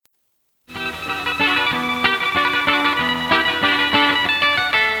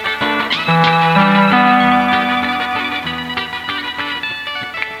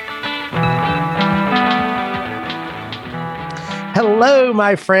Hello,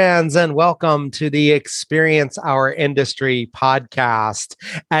 my friends, and welcome to the Experience Our Industry podcast.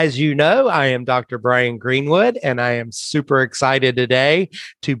 As you know, I am Dr. Brian Greenwood, and I am super excited today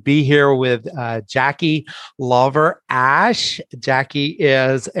to be here with Jackie Lover Ash. Jackie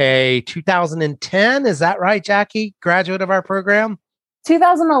is a 2010, is that right, Jackie? Graduate of our program?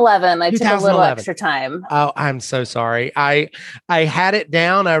 2011. I took a little extra time. Oh, I'm so sorry. I had it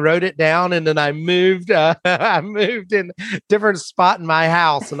down. I wrote it down, and then I moved. I moved in a different spot in my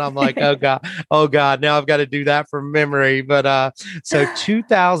house, and I'm like, oh god. Now I've got to do that from memory. But so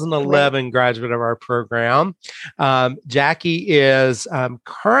 2011 graduate of our program. Jackie is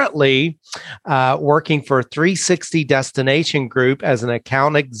currently working for 360 Destination Group as an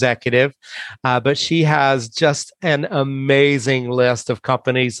account executive, but she has just an amazing list of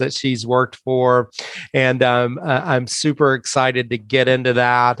companies that she's worked for. And I'm super excited to get into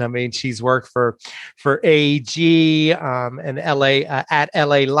that. I mean, she's worked for AEG and LA at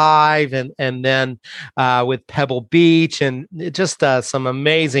LA Live and then with Pebble Beach and just some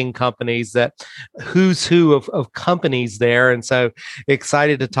amazing companies that who's who of companies there. And so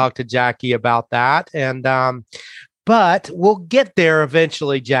excited to talk to Jackie about that. And but we'll get there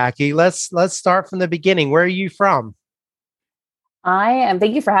eventually, Jackie. Let's start from the beginning. Where are you from?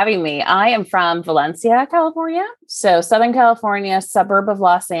 Thank you for having me. I am from Valencia, California. So Southern California, suburb of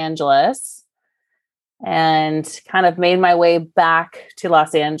Los Angeles, and kind of made my way back to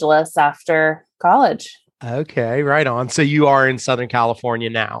Los Angeles after college. Okay, right on. So you are in Southern California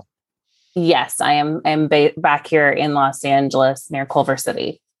now? Yes, I am back here in Los Angeles near Culver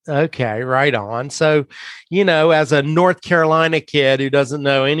City. Okay, right on. So, as a North Carolina kid who doesn't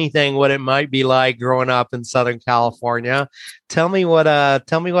know anything what it might be like growing up in Southern California, tell me what a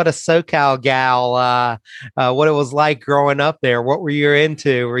SoCal gal what it was like growing up there. What were you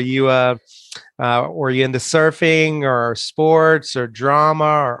into? Were you into surfing or sports or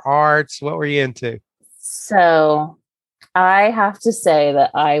drama or arts? What were you into? So I have to say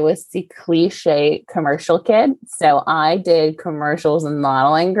that I was the cliche commercial kid. So I did commercials and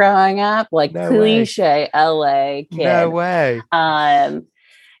modeling growing up, like No cliche way. LA kid. No way.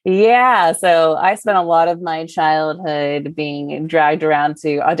 Yeah. So I spent a lot of my childhood being dragged around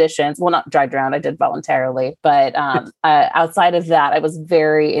to auditions. Well, not dragged around. I did voluntarily, but outside of that, I was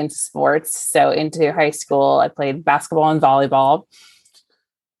very into sports. So into high school, I played basketball and volleyball.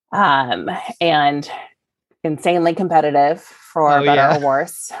 And insanely competitive for better or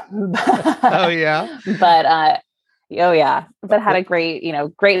worse. Oh yeah. But had a great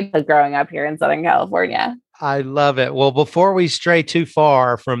growing up here in Southern California. I love it. Well, before we stray too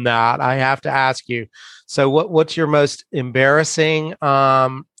far from that, I have to ask you. So what's your most embarrassing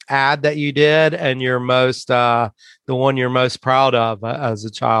ad that you did and your most the one you're most proud of as a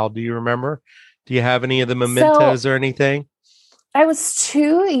child? Do you remember? Do you have any of the mementos or anything? I was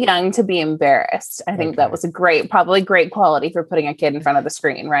too young to be embarrassed. I think that was probably great quality for putting a kid in front of the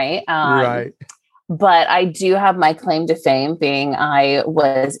screen, right? Right. But I do have my claim to fame being I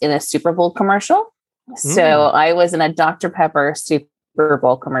was in a Super Bowl commercial. So I was in a Dr. Pepper Super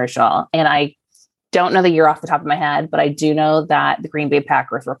Bowl commercial. And I don't know the year off the top of my head, but I do know that the Green Bay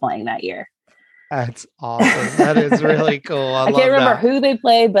Packers were playing that year. That's awesome. That is really cool. I can't remember who they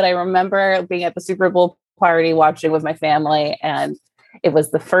played, but I remember being at the Super Bowl party watching with my family, and it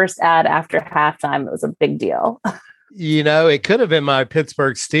was the first ad after halftime. It was a big deal. It could have been my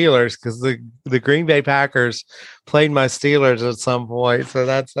Pittsburgh Steelers because the Green Bay Packers played my Steelers at some point. So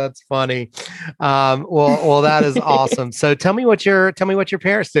that's funny. Well, that is awesome. So tell me what your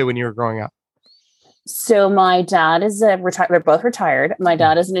parents did when you were growing up. So my dad is retired. They're both retired. My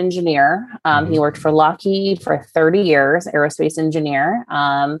dad is an engineer. He worked for Lockheed for 30 years, aerospace engineer.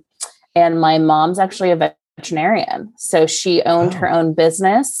 And my mom's actually a veterinarian. So she owned her own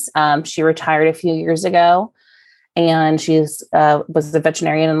business. She retired a few years ago, and she's was a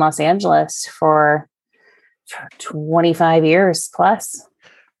veterinarian in Los Angeles for 25 years plus.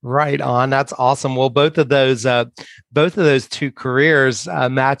 Right on. That's awesome. Well, both of those two careers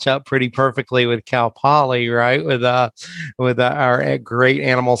match up pretty perfectly with Cal Poly, right? With our great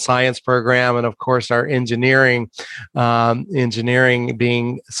animal science program, and of course our engineering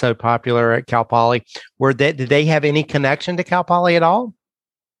being so popular at Cal Poly. Did they have any connection to Cal Poly at all?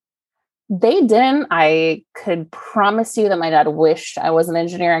 They didn't. I could promise you that my dad wished I was an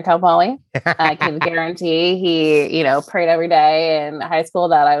engineer in Cal Poly. I can guarantee he, prayed every day in high school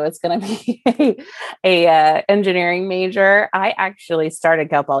that I was going to be a engineering major. I actually started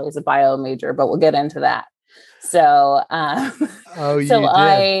Cal Poly as a bio major, but we'll get into that. So,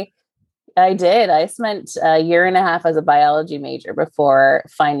 I did. I spent a year and a half as a biology major before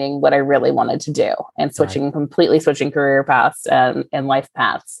finding what I really wanted to do and completely switching career paths and life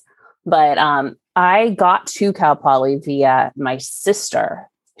paths. But I got to Cal Poly via my sister.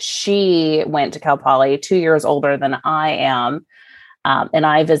 She went to Cal Poly 2 years older than I am. And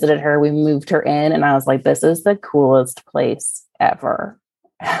I visited her. We moved her in, and I was like, this is the coolest place ever.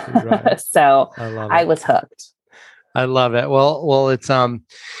 Right. So I was hooked. I love it. Well, it's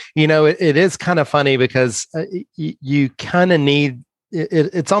it is kind of funny because you kind of need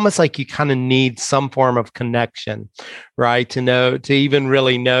it's almost like you kind of need some form of connection, right? To even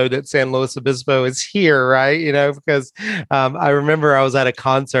really know that San Luis Obispo is here, right? Because I remember I was at a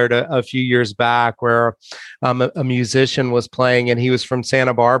concert a few years back where a musician was playing, and he was from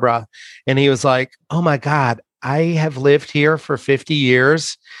Santa Barbara, and he was like, "Oh my God, I have lived here for 50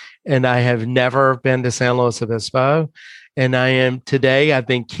 years. And I have never been to San Luis Obispo. And I've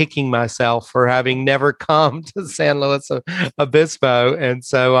been kicking myself for having never come to San Luis Obispo." And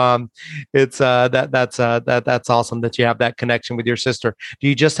so it's that's awesome that you have that connection with your sister. Do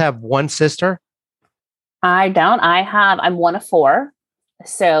you just have one sister? I don't. I'm one of four.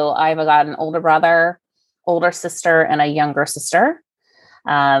 So I've got an older brother, older sister, and a younger sister.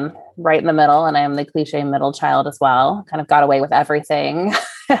 Right in the middle, and I am the cliche middle child as well. Kind of got away with everything,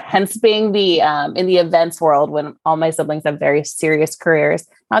 hence being the in the events world when all my siblings have very serious careers.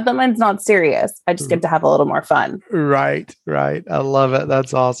 Not that mine's not serious. I just get to have a little more fun. Right. I love it.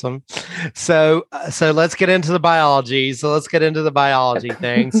 That's awesome. So let's get into the biology.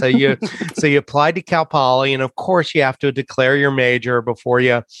 Thing. So you applied to Cal Poly, and of course you have to declare your major before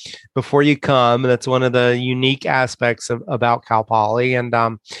you come. That's one of the unique aspects about Cal Poly, and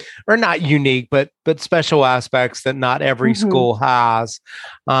or not unique, but special aspects that not every school has.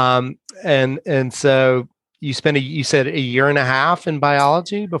 And so you said a year and a half in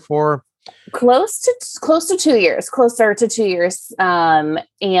biology before. Closer to 2 years.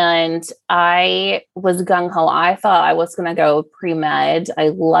 And I was gung-ho. I thought I was going to go pre-med. I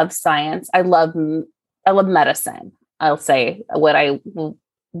love science. I love medicine. I'll say what I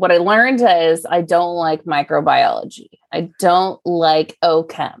learned is I don't like microbiology. I don't like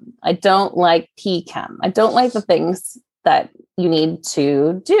OChem. I don't like PChem. I don't like the things that you need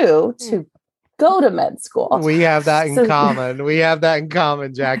to do to go to med school. We have that in common.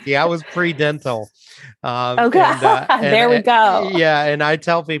 Jackie. I was pre-dental. Okay. There we go. Yeah. And I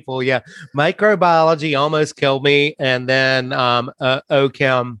tell people, microbiology almost killed me. And then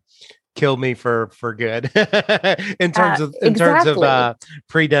OChem killed me for good in terms of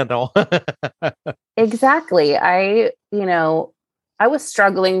pre-dental. Exactly. I was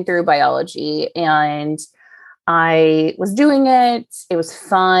struggling through biology, and I was doing it. It was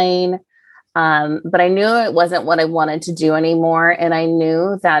fine. But I knew it wasn't what I wanted to do anymore. And I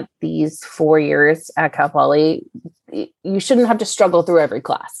knew that these 4 years at Cal Poly, you shouldn't have to struggle through every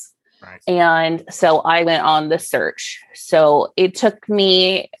class. Right. And so I went on the search. So it took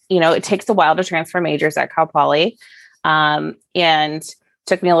me, it takes a while to transfer majors at Cal Poly. And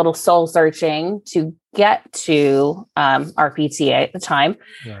took me a little soul searching to get to RPTA at the time.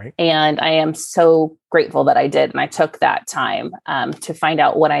 Right. And I am so grateful that I did. And I took that time to find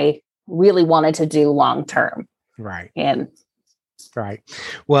out what I really wanted to do long term. Right. Right.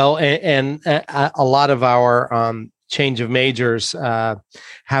 Well, and a lot of our change of majors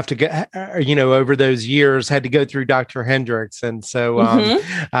have to go, over those years had to go through Dr. Hendricks. And so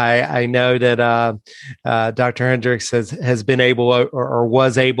I know that Dr. Hendricks has been able or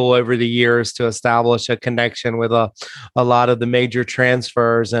was able over the years to establish a connection with a lot of the major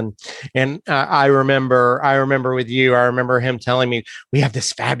transfers. And I remember with you, I remember him telling me, we have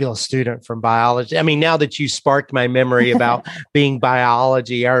this fabulous student from biology. I mean, now that you sparked my memory about being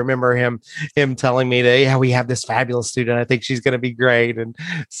biology, I remember him telling me that, we have this fabulous student. I think she's going to be great. And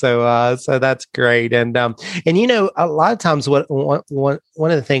so that's great. And a lot of times one of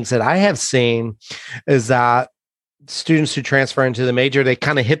the things that I have seen is that students who transfer into the major, they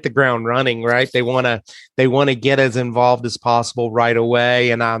kind of hit the ground running, right? They want to get as involved as possible right away.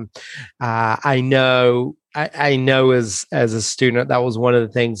 And I know as a student, that was one of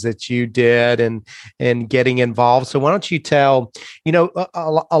the things that you did and getting involved. So why don't you tell,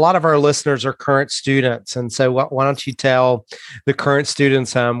 a lot of our listeners are current students. And so why don't you tell the current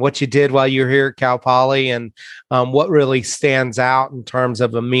students what you did while you were here at Cal Poly and what really stands out in terms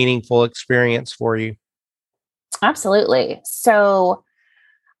of a meaningful experience for you? Absolutely. So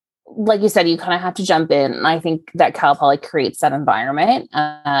like you said, you kind of have to jump in. And I think that Cal Poly creates that environment.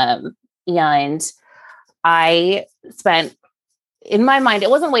 And I spent in my mind, it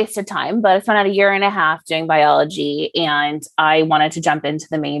wasn't wasted time, but I spent out a year and a half doing biology and I wanted to jump into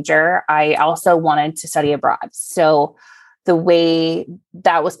the major. I also wanted to study abroad. So the way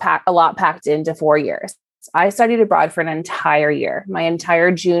that was packed into 4 years. I studied abroad for an entire year, my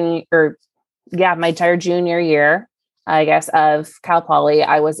entire junior year, I guess, of Cal Poly.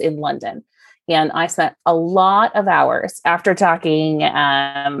 I was in London and I spent a lot of hours after talking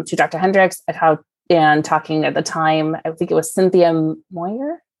to Dr. Hendricks and talking at the time, I think it was Cynthia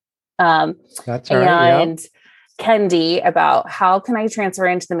Moyer. That's right. And Kendi about how can I transfer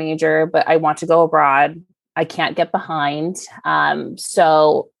into the major, but I want to go abroad. I can't get behind.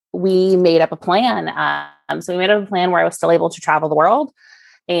 So we made up a plan. So we made up a plan where I was still able to travel the world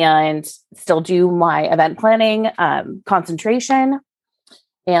and still do my event planning, concentration,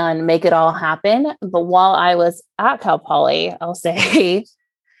 and make it all happen. But while I was at Cal Poly, I'll say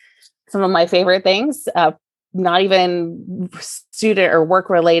some of my favorite things, not even student or work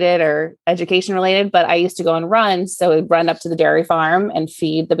related or education related, but I used to go and run. So I'd run up to the dairy farm and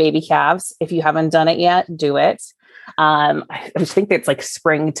feed the baby calves. If you haven't done it yet, do it. I think it's like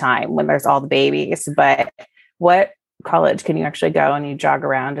springtime when there's all the babies, but what college can you actually go and you jog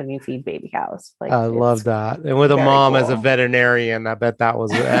around and you feed baby cows? Like, I love that. And with a mom as a veterinarian, I bet that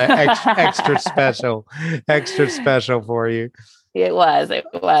was extra special for you. It was.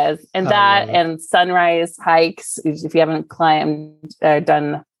 And that and sunrise hikes. If you haven't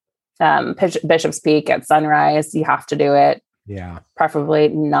done Bishop's Peak at sunrise, you have to do it. Yeah. Preferably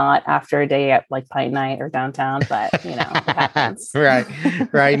not after a day at like Pine Night or downtown, but it happens.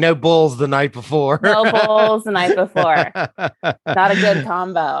 Right. No bulls the night before. No bulls the night before. Not a good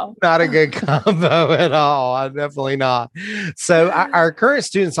combo. Not a good combo at all. Definitely not. So our current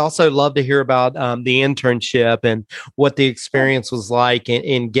students also love to hear about the internship and what the experience was like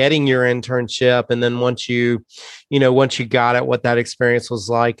in getting your internship. And then once you got it, what that experience was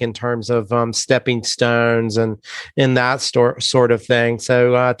like in terms of stepping stones and in that sort of thing.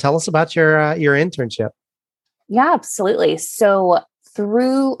 So tell us about your internship. Yeah, absolutely. So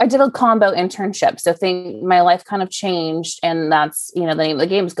I did a combo internship. So my life kind of changed, and that's, the name of the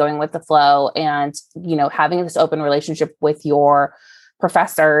game is going with the flow and, having this open relationship with your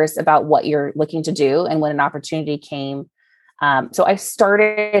professors about what you're looking to do. And when an opportunity came, so I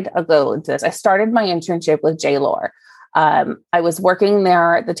started my internship with J-Lore. I was working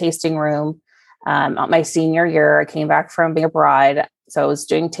there at the tasting room. My senior year, I came back from being abroad. So I was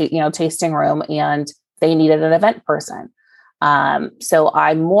doing, tasting room, and they needed an event person. So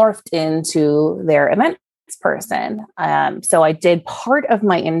I morphed into their events person. So I did part of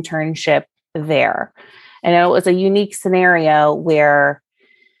my internship there. And it was a unique scenario where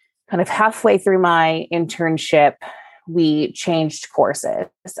kind of halfway through my internship, we changed courses.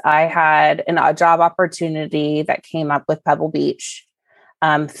 I had a job opportunity that came up with Pebble Beach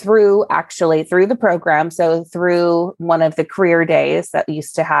through the program. So through one of the career days that we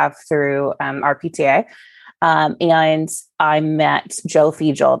used to have through our PTA. And I met Joe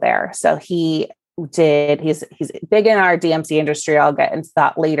Fiegel there. So he's big in our DMC industry. I'll get into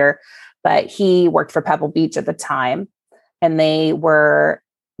that later, but he worked for Pebble Beach at the time, and they were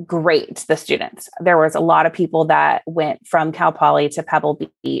great. The students, there was a lot of people that went from Cal Poly to Pebble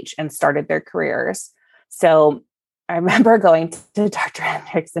Beach and started their careers. So I remember going to Dr.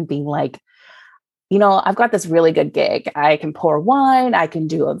 Hendricks and being like, I've got this really good gig. I can pour wine. I can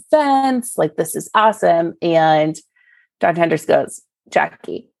do events. Like, this is awesome. And Dr. Hendricks goes,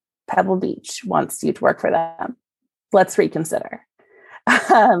 Jackie, Pebble Beach wants you to work for them. Let's reconsider.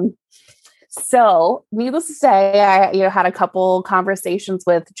 So needless to say, I had a couple conversations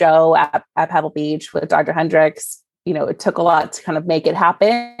with Joe at Pebble Beach with Dr. Hendricks. It took a lot to kind of make it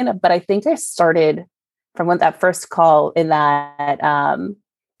happen. But I think I started from that first call in that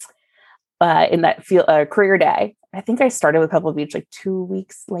field career day. I think I started with Pebble Beach like 2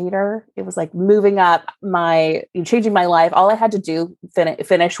 weeks later. It was like moving up changing my life. All I had to do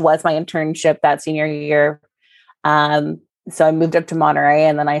finish was my internship that senior year. So I moved up to Monterey,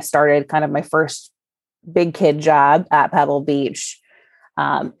 and then I started kind of my first big kid job at Pebble Beach,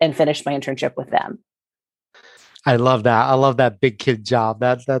 and finished my internship with them. I love that. I love that big kid job.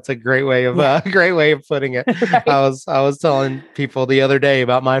 That's a great way of putting it. Right. I was telling people the other day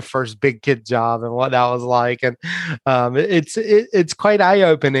about my first big kid job and what that was like, and it's quite eye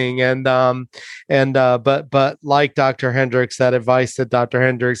opening. But like Dr. Hendricks, that advice that Dr.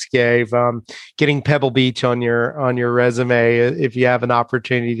 Hendricks gave, getting Pebble Beach on your resume, if you have an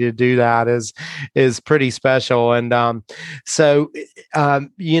opportunity to do that, is pretty special. And so I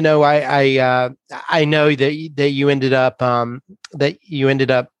know that you ended up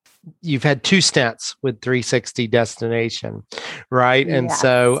you've had two stints with 360 Destination, right? Yes.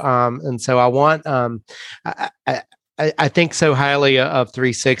 And so I want I think so highly of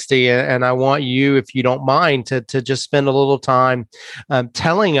 360, and I want you, if you don't mind, to just spend a little time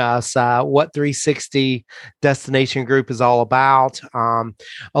telling us what 360 Destination Group is all about,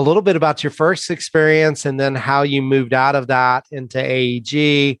 a little bit about your first experience, and then how you moved out of that into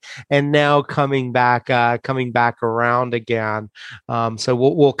AEG, and now coming back around again. So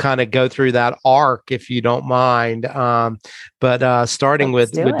we'll kind of go through that arc, if you don't mind. But starting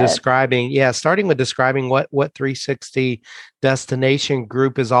with describing what 360 Destination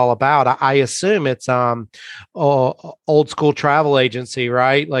Group is all about. I assume it's old school travel agency,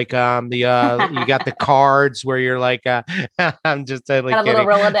 right? Like the you got the cards where you're like I'm just totally kidding. A little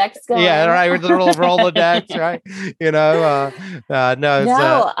Rolodex going. Yeah, right, with the little Rolodex, right? No, it's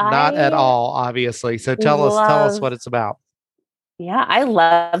not at all, obviously. So tell us what it's about. Yeah, I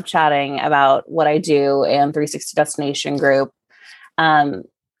love chatting about what I do in 360 Destination Group.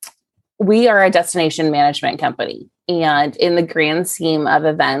 We are a destination management company, and in the grand scheme of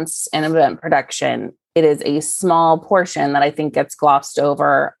events and event production, it is a small portion that I think gets glossed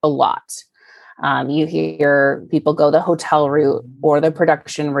over a lot. You hear people go the hotel route or the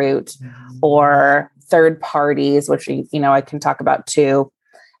production route or third parties, which I can talk about too.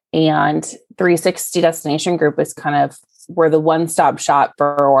 And 360 Destination Group is kind of we're the one-stop shop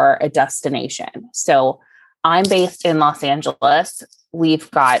for a destination. So I'm based in Los Angeles.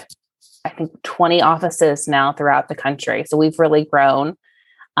 We've got, I think, 20 offices now throughout the country. So we've really grown.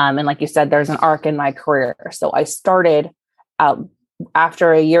 And like you said, there's an arc in my career. So I started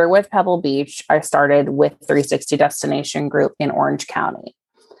after a year with Pebble Beach. I started with 360 Destination Group in Orange County.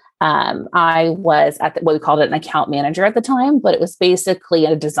 I was at what we called it an account manager at the time, but it was basically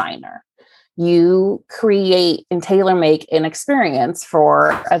a designer. You create and tailor make an experience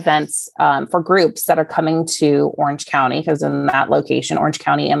for events, for groups that are coming to Orange County, because in that location, Orange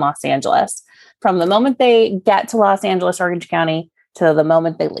County and Los Angeles, from the moment they get to Los Angeles, Orange County, to the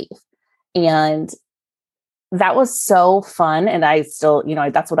moment they leave. And that was so fun. And I still,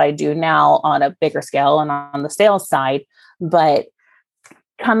 that's what I do now on a bigger scale and on the sales side. But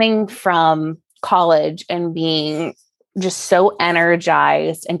coming from college and being just so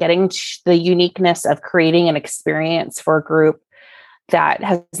energized and getting the uniqueness of creating an experience for a group that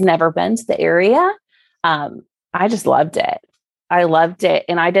has never been to the area. I just loved it. I loved it.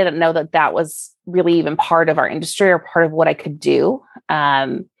 And I didn't know that was really even part of our industry or part of what I could do.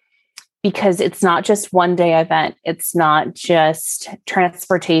 Because it's not just one day event. It's not just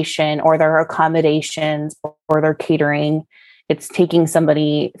transportation or their accommodations or their catering. It's taking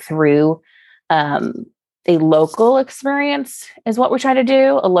somebody through, a local experience is what we're trying to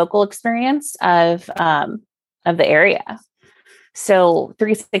do, a local experience of the area. So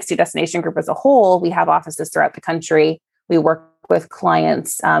 360 Destination Group as a whole, we have offices throughout the country. We work with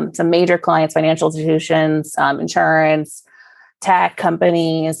clients, some major clients, financial institutions, insurance, tech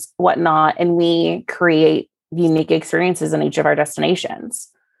companies, whatnot, and we create unique experiences in each of our destinations.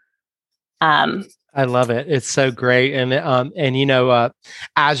 I love it. It's so great. And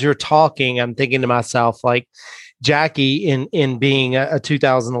as you're talking, I'm thinking to myself, like, Jackie, in being a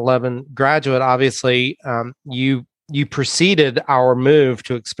 2011 graduate, obviously, you preceded our move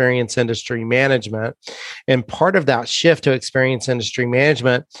to experience industry management. And part of that shift to experience industry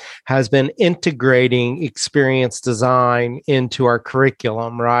management has been integrating experience design into our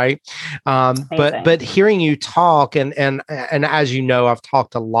curriculum, right? But hearing you talk, and as you know, I've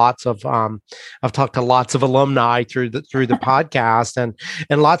talked to lots of alumni through the podcast,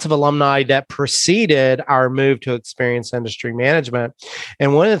 and lots of alumni that preceded our move to experience industry management.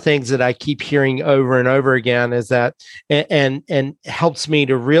 And one of the things that I keep hearing over and over again is that and helps me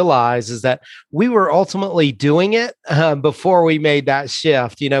to realize is that we were ultimately doing it before we made that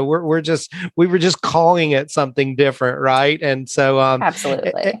shift. We were just calling it something different, right? And so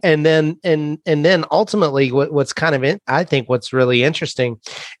absolutely. And then ultimately, what's kind of I think what's really interesting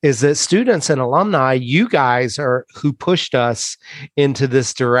is that students and alumni, you guys are who pushed us into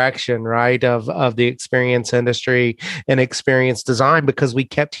this direction, right? Of the experience industry and experience design, because we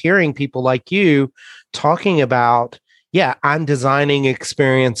kept hearing people like you talking about, I'm designing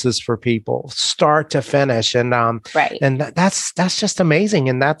experiences for people start to finish. And right. And that's just amazing.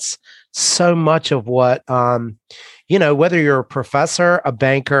 And that's so much of what, whether you're a professor, a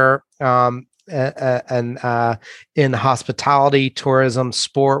banker, and in hospitality, tourism,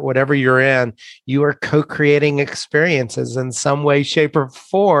 sport, whatever you're in, you are co-creating experiences in some way, shape, or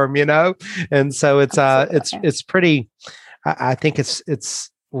form, And so it's pretty, I think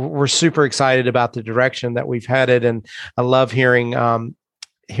we're super excited about the direction that we've headed. And I love hearing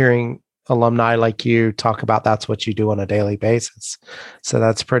hearing alumni like you talk about that's what you do on a daily basis. So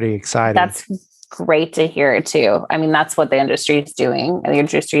that's pretty exciting. That's great to hear it too. I mean, that's what the industry is doing. The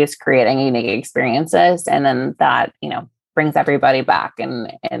industry is creating unique experiences, and then that, brings everybody back,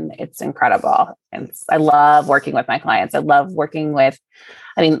 and it's incredible. And I love working with my clients. I love working with,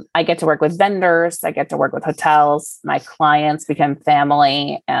 I get to work with vendors. I get to work with hotels. My clients become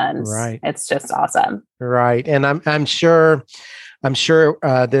family, and it's just awesome. Right. And I'm sure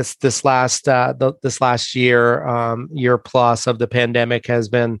this last year plus of the pandemic has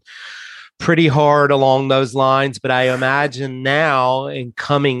been pretty hard along those lines. But I imagine now, in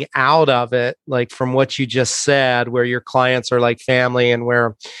coming out of it, like from what you just said, where your clients are like family, and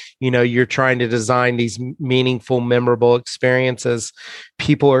where you're trying to design these meaningful, memorable experiences,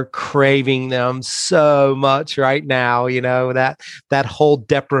 people are craving them so much right now. That whole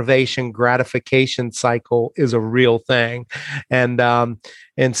deprivation gratification cycle is a real thing. And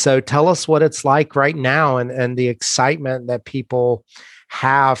so tell us what it's like right now, and the excitement that people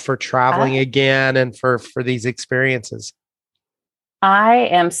have for traveling again and for these experiences. I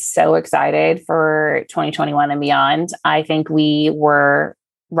am so excited for 2021 and beyond. I think we were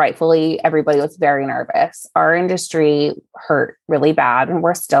everybody was very nervous. Our industry hurt really bad, and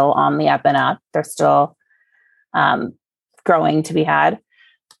we're still on the up and up. There's still growing to be had.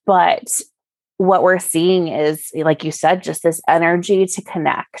 But what we're seeing is, like you said, just this energy to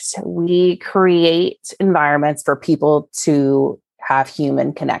connect. We create environments for people to have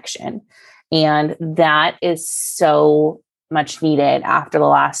human connection. And that is so much needed after the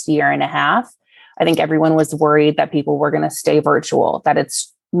last year and a half. I think everyone was worried that people were going to stay virtual, that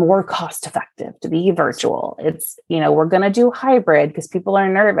it's more cost effective to be virtual. It's, we're going to do hybrid because people are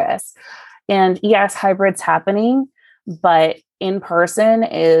nervous. And yes, hybrid's happening, but in person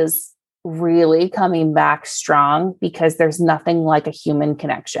is really coming back strong, because there's nothing like a human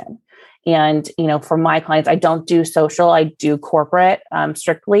connection. And, for my clients, I don't do social, I do corporate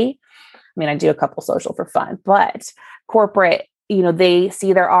strictly. I do a couple social for fun, but corporate, they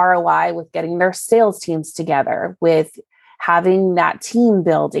see their ROI with getting their sales teams together, with having that team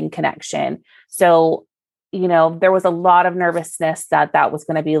building connection. So, there was a lot of nervousness that was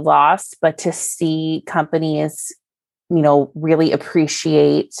going to be lost, but to see companies, really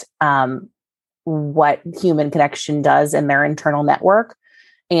appreciate what human connection does in their internal network,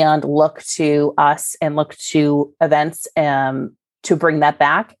 and look to us and look to events to bring that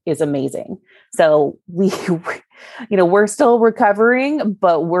back is amazing. So we're still recovering,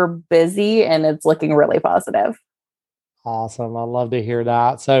 but we're busy, and it's looking really positive. Awesome. I love to hear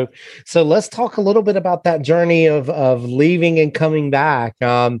that. So let's talk a little bit about that journey of leaving and coming back.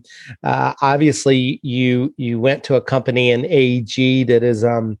 Obviously you went to a company in AEG that is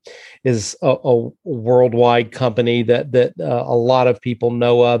a worldwide company that a lot of people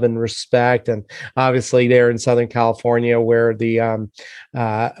know of and respect. And obviously they're in Southern California, where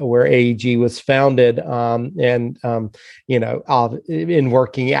where AEG was founded. In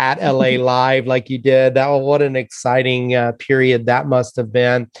working at LA Live like you did, what an exciting period that must have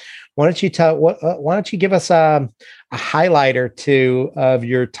been. Why don't you give us a highlight or two of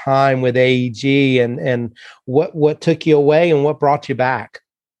your time with AEG, and what took you away and what brought you back?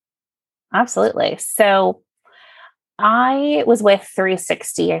 Absolutely. So I was with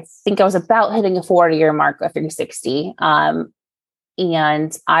 360. I think I was about hitting a 40-year mark with 360.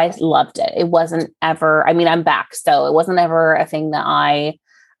 And I loved it. It wasn't ever, I'm back. So it wasn't ever a thing that I,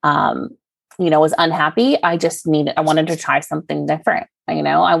 was unhappy. I wanted to try something different.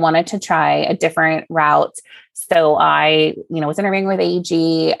 I wanted to try a different route. So I, was interviewing with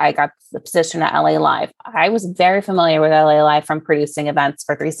AEG. I got the position at LA Live. I was very familiar with LA Live from producing events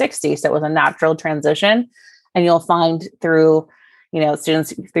for 360. So it was a natural transition. And you'll find through,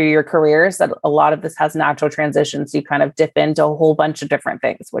 students through your careers that a lot of this has natural transitions. You kind of dip into a whole bunch of different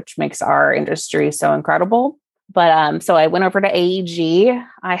things, which makes our industry so incredible. But so I went over to AEG.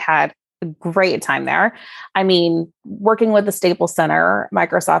 I had a great time there. Working with the Staples Center,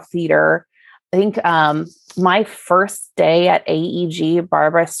 Microsoft Theater. I think my first day at AEG,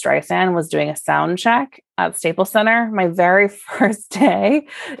 Barbara Streisand was doing a sound check at Staples Center, my very first day.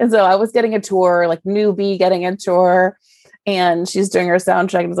 And so I was getting a tour, like newbie getting a tour, and she's doing her sound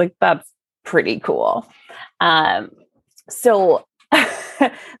check. And I was like, that's pretty cool. So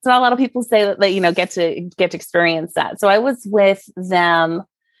it's not a lot of people say that get to experience that. So I was with them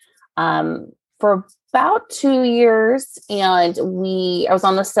for about 2 years, and I was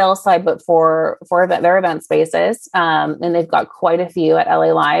on the sales side, but for their event spaces, and they've got quite a few at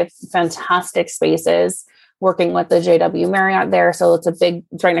LA Live, fantastic spaces, working with the JW Marriott there. So it's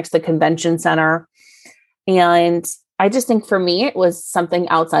right next to the convention center. And I just think for me, it was something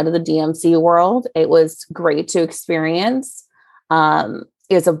outside of the DMC world. It was great to experience.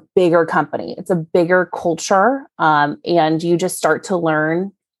 It's a bigger company. It's a bigger culture. And you just start to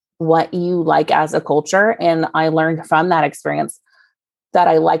learn what you like as a culture. And I learned from that experience that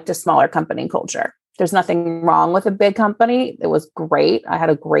I liked a smaller company culture. There's nothing wrong with a big company. It was great. I had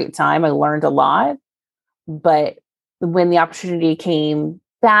a great time. I learned a lot. But when the opportunity came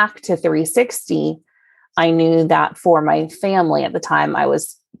back to 360, I knew that for my family at the time, I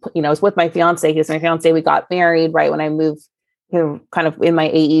was with my fiance. He was my fiance. We got married right when I moved, kind of in my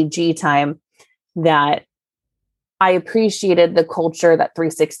AEG time, that I appreciated the culture that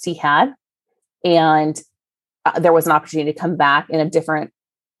 360 had. And there was an opportunity to come back in a different,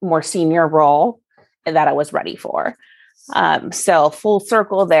 more senior role that I was ready for. So full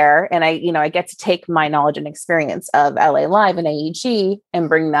circle there. And I get to take my knowledge and experience of LA Live and AEG and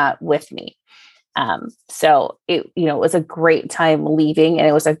bring that with me. So it was a great time leaving, and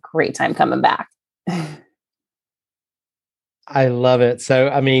it was a great time coming back. I love it. So,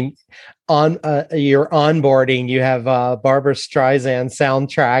 I mean, on your onboarding, you have Barbra Streisand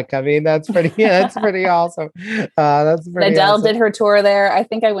soundtrack. I mean, that's pretty awesome. That's pretty Adele awesome. did her tour there. I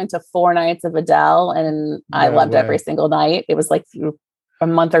think I went to 4 nights of Adele, and I loved every single night. It was like a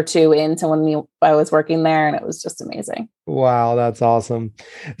month or two into when I was working there, and it was just amazing. Wow, that's awesome.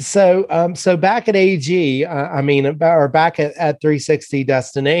 So, so back at AG, back at 360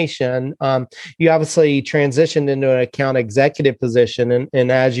 Destination, you obviously transitioned into an account executive position,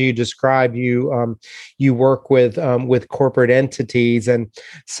 and as you described, you work with corporate entities, and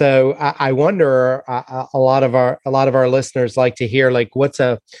so I wonder, a lot of our listeners like to hear, like, what's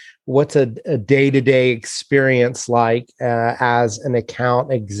a day-to-day experience like as an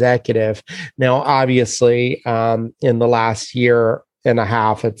account executive. Now, obviously, in the last year and a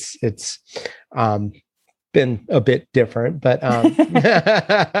half, it's been a bit different, but I'll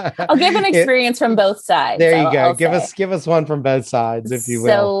give an experience from both sides. There you go. Give us one from both sides, if you will.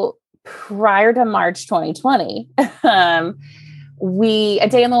 So prior to March 2020, a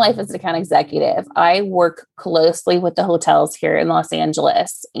day in the life as an account executive, I work closely with the hotels here in Los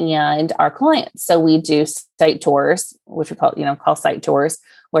Angeles and our clients. So we do site tours, which we call site tours,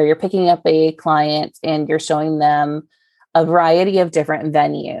 where you're picking up a client and you're showing them a variety of different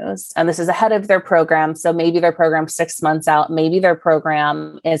venues. And this is ahead of their program. So maybe their program's 6 months out, maybe their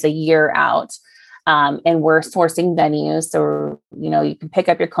program is a year out. And we're sourcing venues. So, you can pick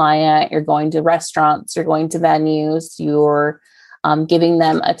up your client, you're going to restaurants, you're going to venues, you're giving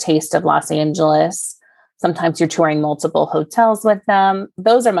them a taste of Los Angeles. Sometimes you're touring multiple hotels with them.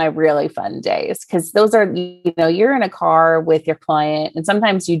 Those are my really fun days, because those are, you're in a car with your client, and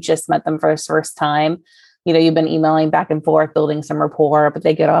sometimes you just met them for the first time. You've been emailing back and forth, building some rapport, but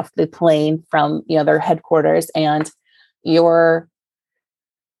they get off the plane from, their headquarters, and you're,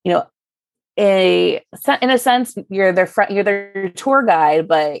 in a sense, you're their friend, you're their tour guide,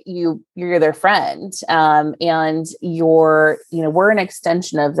 but you're their friend. And we're an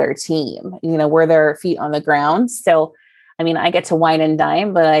extension of their team, we're their feet on the ground. So, I get to wine and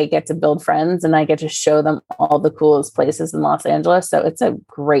dine, but I get to build friends, and I get to show them all the coolest places in Los Angeles. So it's a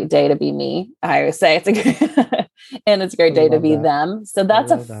great day to be me. I would say it's a great day to be them. So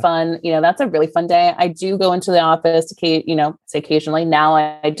that's fun, that's a really fun day. I do go into the office, occasionally. Now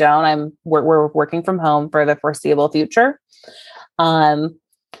I don't. We're working from home for the foreseeable future.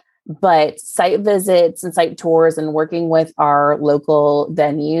 But site visits and site tours and working with our local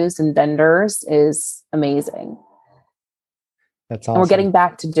venues and vendors is amazing. That's awesome. And we're getting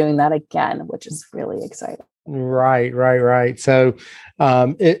back to doing that again, which is really exciting. Right. So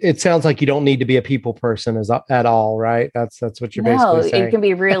it sounds like you don't need to be a people person at all, right? That's what you're basically saying. No, you can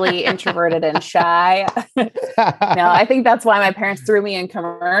be really introverted and shy. No, I think that's why my parents threw me in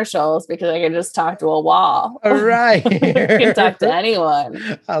commercials, because I could just talk to a wall. Right. You can talk to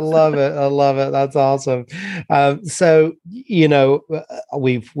anyone. I love it. That's awesome. So,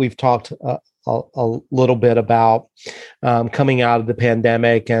 we've talked a little bit about coming out of the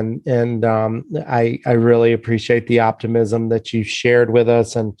pandemic, and I really appreciate the optimism that you shared with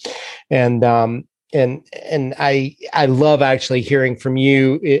us, and I love actually hearing from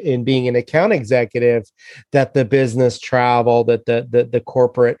you in being an account executive, that the business travel, that the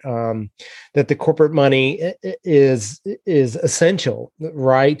corporate money is essential,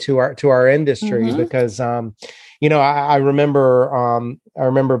 right, to our industry, mm-hmm. because I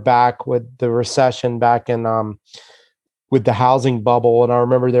remember back with the recession back in with the housing bubble, and I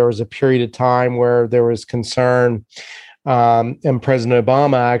remember there was a period of time where there was concern. And President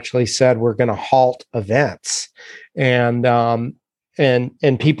Obama actually said, we're going to halt events, and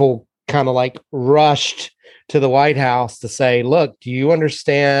people kind of like rushed to the White House to say, look, do you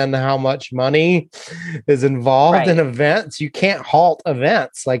understand how much money is involved in events? You can't halt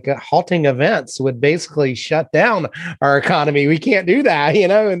events. Like halting events would basically shut down our economy. We can't do that,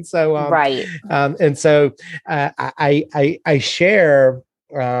 And so, I share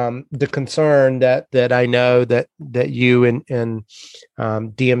the concern that I know that you and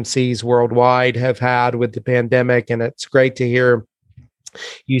DMCs worldwide have had with the pandemic, and it's great to hear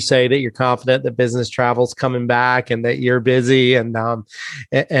you say that you're confident that business travel's coming back and that you're busy and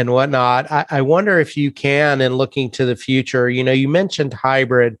whatnot. I wonder if you can, in looking to the future, you mentioned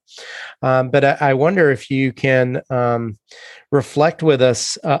hybrid, but I wonder if you can reflect with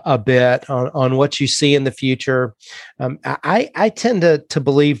us a bit on what you see in the future. I tend to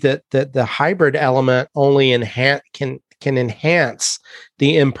believe that the hybrid element only can enhance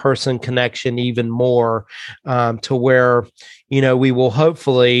the in-person connection even more, to where we will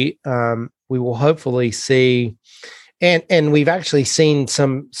hopefully see, and we've actually seen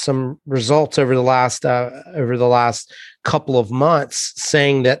some results over the last couple of months,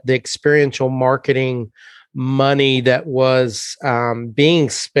 saying that the experiential marketing money that was being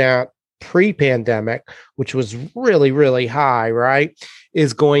spent pre-pandemic, which was really, really high, right,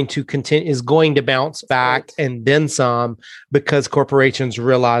 is going to bounce back and then some, because corporations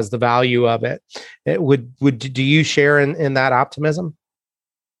realize the value of it. Do you share in that optimism?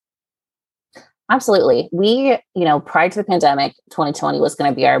 Absolutely. We, prior to the pandemic, 2020 was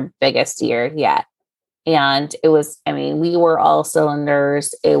going to be our biggest year yet. And it was, we were all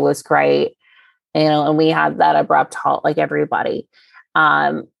cylinders. It was great, and we had that abrupt halt like everybody.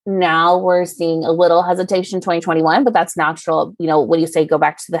 Now we're seeing a little hesitation in 2021, but that's natural. When you say go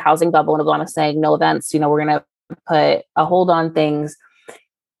back to the housing bubble and Ivana saying no events, we're going to put a hold on things.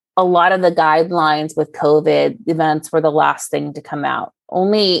 A lot of the guidelines with COVID events were the last thing to come out.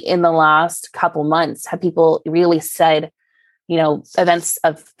 Only in the last couple months have people really said, events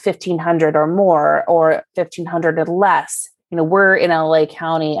of 1,500 or more, or 1,500 or less. We're in LA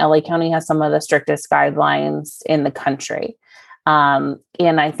County. LA County has some of the strictest guidelines in the country. And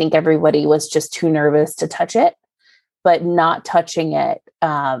I think everybody was just too nervous to touch it, but not touching it,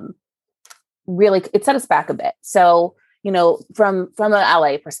 really, it set us back a bit. So, from an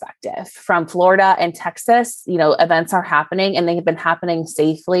LA perspective, from Florida and Texas, events are happening, and they have been happening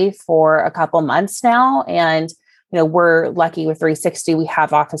safely for a couple months now. And, we're lucky with 360, we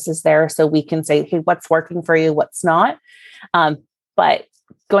have offices there, so we can say, hey, what's working for you, what's not. But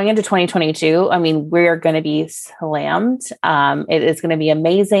going into 2022, we're going to be slammed. It is going to be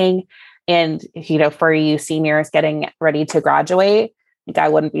amazing. And, for you seniors getting ready to graduate, I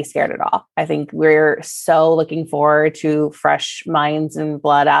wouldn't be scared at all. I think we're so looking forward to fresh minds and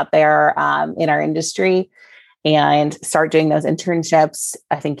blood out there in our industry, and start doing those internships.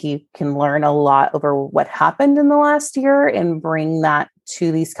 I think you can learn a lot over what happened in the last year and bring that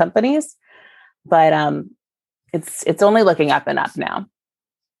to these companies. But it's only looking up and up now.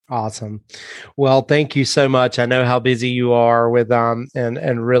 Awesome. Well, thank you so much. I know how busy you are with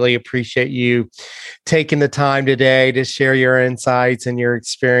and really appreciate you taking the time today to share your insights and your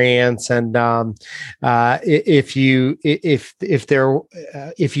experience. And if you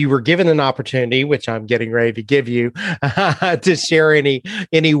were given an opportunity, which I'm getting ready to give you, to share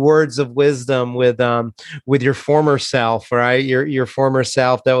any words of wisdom with your former self, right? Your former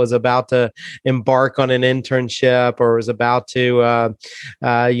self that was about to embark on an internship, or was about to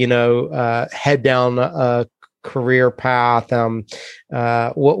head down a career path.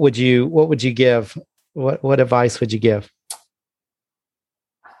 What would you give? What advice would you give?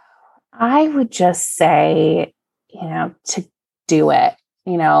 I would just say, to do it.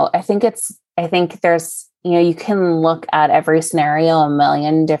 I think there's, you can look at every scenario a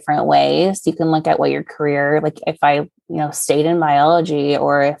million different ways. You can look at what your career, like if I, stayed in biology,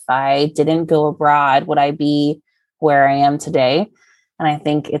 or if I didn't go abroad, would I be where I am today? And I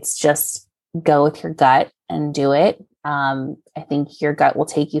think it's just go with your gut and do it. I think your gut will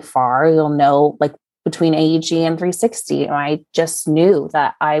take you far. You'll know, like between AEG and 360, I just knew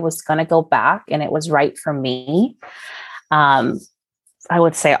that I was going to go back and it was right for me. I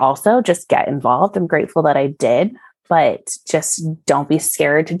would say also just get involved. I'm grateful that I did, but just don't be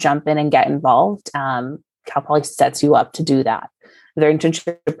scared to jump in and get involved. Cal Poly sets you up to do that. Their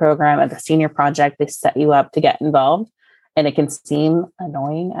internship program at the senior project, they set you up to get involved. And it can seem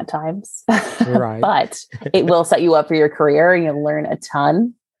annoying at times, right? But it will set you up for your career, and you'll learn a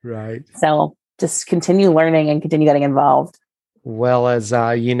ton. Right. So just continue learning and continue getting involved. Well, as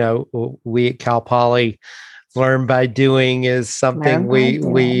we at Cal Poly learn by doing is something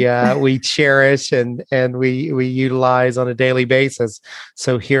we cherish and we utilize on a daily basis.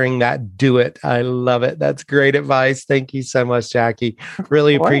 So hearing that, do it. I love it. That's great advice. Thank you so much, Jackie.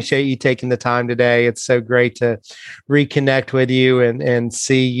 Really appreciate you taking the time today. It's so great to reconnect with you and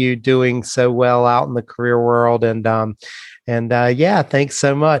see you doing so well out in the career world. And yeah, thanks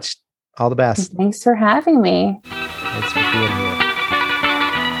so much. All the best. Thanks for having me. Thanks for being here.